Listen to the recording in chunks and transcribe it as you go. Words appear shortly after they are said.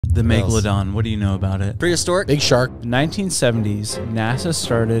The What else? Megalodon. What do you know about it? Prehistoric? Big shark. In the 1970s, NASA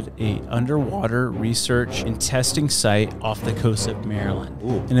started a underwater research and testing site off the coast of Maryland.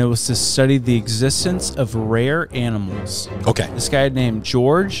 Ooh. And it was to study the existence of rare animals. Okay. This guy named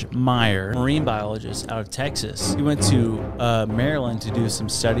George Meyer, marine biologist out of Texas, he went to Maryland to do some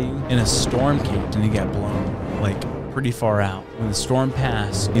studying in a storm cave, and he got blown like pretty far out. When the storm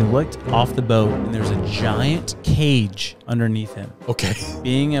passed, he looked off the boat, and there's a giant cage underneath him. Okay.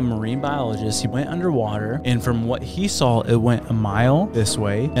 Being a marine biologist, he went underwater, and from what he saw, it went a mile this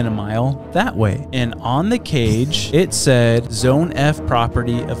way and a mile that way. And on the cage, it said, Zone F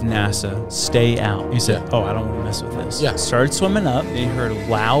property of NASA, stay out. He said, oh, I don't want to mess with this. Yeah. Started swimming up, and he heard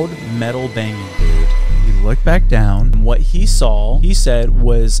loud metal banging. He looked back down, and what he saw, he said,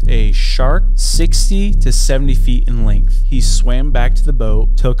 was a shark 60 to 70 feet in length. He swam back to the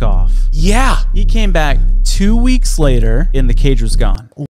boat, took off. Yeah. He came back 2 weeks later, and the cage was gone.